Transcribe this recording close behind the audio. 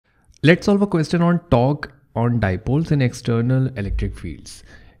Let's solve a question on torque on dipoles in external electric fields.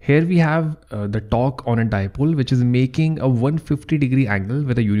 Here we have the torque on a dipole which is making a 150-degree angle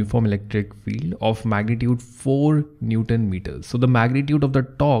with a uniform electric field of magnitude 4 Newton meters. So the magnitude of the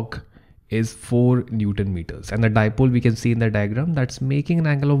torque is 4 Newton meters, and the dipole we can see in the diagram that's making an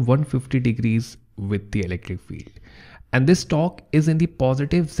angle of 150 degrees with the electric field. And this torque is in the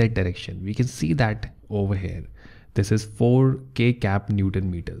positive z direction. We can see that over here. This is 4 k cap Newton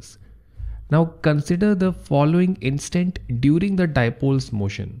meters. Now consider the following instant during the dipole's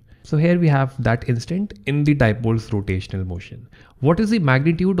motion. So here we have that instant in the dipole's rotational motion. What is the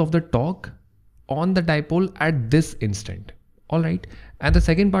magnitude of the torque on the dipole at this instant? Alright, and the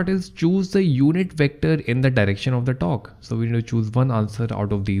second part is choose the unit vector in the direction of the torque. So we need to choose one answer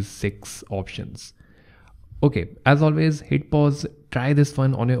out of these 6 options. Okay, as always, hit pause, try this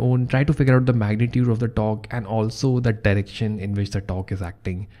one on your own, try to figure out the magnitude of the torque and also the direction in which the torque is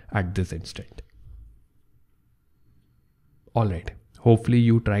acting at this instant. Alright, hopefully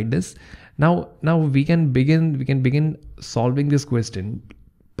you tried this. Now we can begin solving this question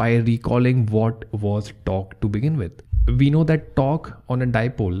by recalling what was torque to begin with. We know that torque on a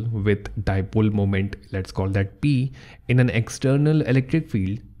dipole with dipole moment, let's call that P, in an external electric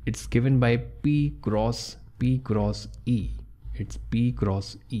field, it's given by P cross E. It's P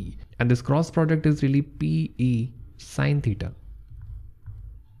cross E, and this cross product is really PE sine theta.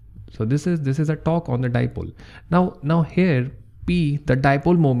 So this is a torque on the dipole. Now here P, the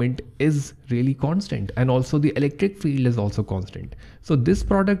dipole moment, is really constant, and also the electric field is also constant. So this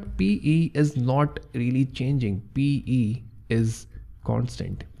product PE is not really changing. PE is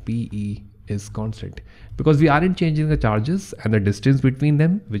constant. PE is constant because we aren't changing the charges and the distance between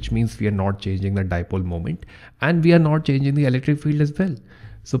them, which means we are not changing the dipole moment and we are not changing the electric field as well.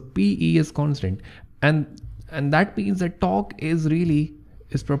 So PE is constant, and that means that torque is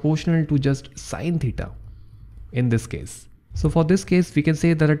proportional to just sine theta in this case. So for this case, we can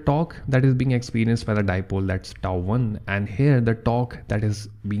say that a torque that is being experienced by the dipole, that's tau 1, and here the torque that is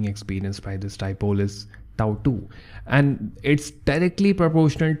being experienced by this dipole is tau 2, and it's directly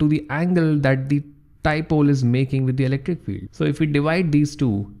proportional to the angle that the dipole is making with the electric field. So if we divide these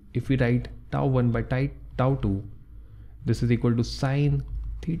two, if we write tau 1 by tau 2, this is equal to sine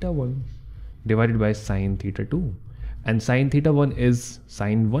theta 1 divided by sine theta 2, and sine theta 1 is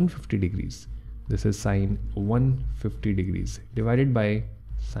sine 150 degrees. This is sine 150 degrees divided by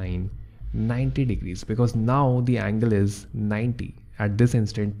sine 90 degrees, because now the angle is 90. At this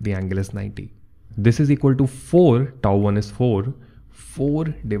instant the angle is 90. This is equal to 4, tau 1 is 4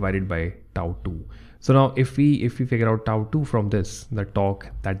 divided by tau 2. So now if we figure out tau 2 from this, the torque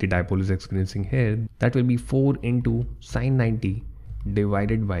that the dipole is experiencing here, that will be 4 into sine 90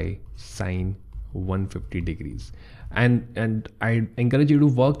 divided by sine 150 degrees. And I encourage you to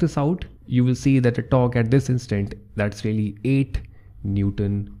work this out. You will see that the torque at this instant, that's really 8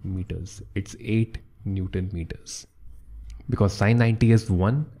 Newton meters. It's 8 Newton meters. Because sine 90 is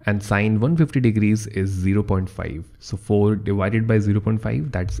 1 and sine 150 degrees is 0.5. So 4 divided by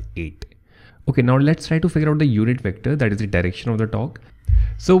 0.5, that's 8. Okay, now let's try to figure out the unit vector, that is the direction of the torque.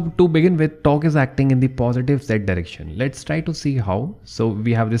 So to begin with, torque is acting in the positive z direction. Let's try to see how. So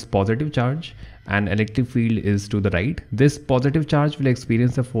we have this positive charge and electric field is to the right. This positive charge will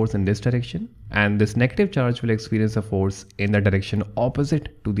experience a force in this direction, and this negative charge will experience a force in the direction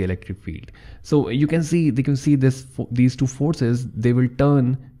opposite to the electric field. So you can see, these two forces, they will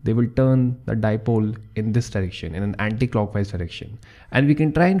turn the dipole in this direction, in an anti-clockwise direction. And we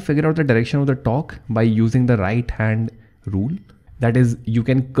can try and figure out the direction of the torque by using the right hand rule. That is, you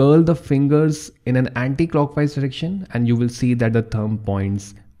can curl the fingers in an anti-clockwise direction and you will see that the thumb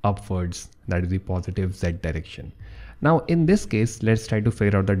points upwards, that is the positive z direction. Now in this case, let's try to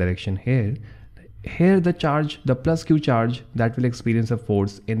figure out the direction here. Here the charge, the plus q charge, that will experience a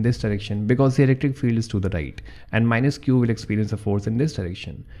force in this direction because the electric field is to the right, and minus q will experience a force in this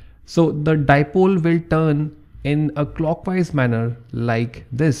direction. So the dipole will turn in a clockwise manner like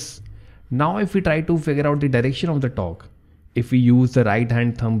this. Now if we try to figure out the direction of the torque, if we use the right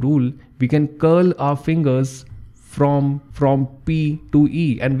hand thumb rule, we can curl our fingers from P to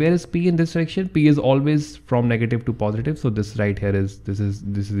E. And where is P in this direction? P is always from negative to positive. So this right here is this is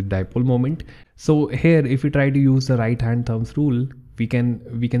the dipole moment. So here, if we try to use the right hand thumbs rule, we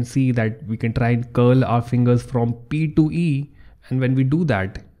can see that we can try and curl our fingers from P to E. And when we do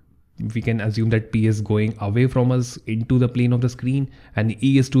that, we can assume that P is going away from us into the plane of the screen and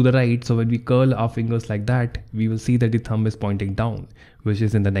E is to the right. So when we curl our fingers like that, we will see that the thumb is pointing down, which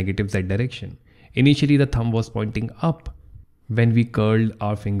is in the negative z direction. Initially the thumb was pointing up when we curled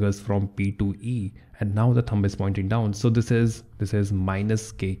our fingers from P to E, and now the thumb is pointing down. So this is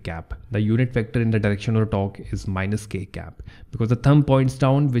minus k cap. The unit vector in the direction of the torque is minus k cap, because the thumb points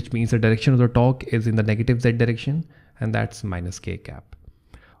down, which means the direction of the torque is in the negative z direction, and that's minus k cap.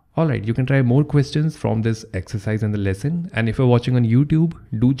 Alright, you can try more questions from this exercise in the lesson, and if you're watching on YouTube,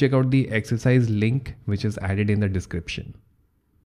 do check out the exercise link which is added in the description.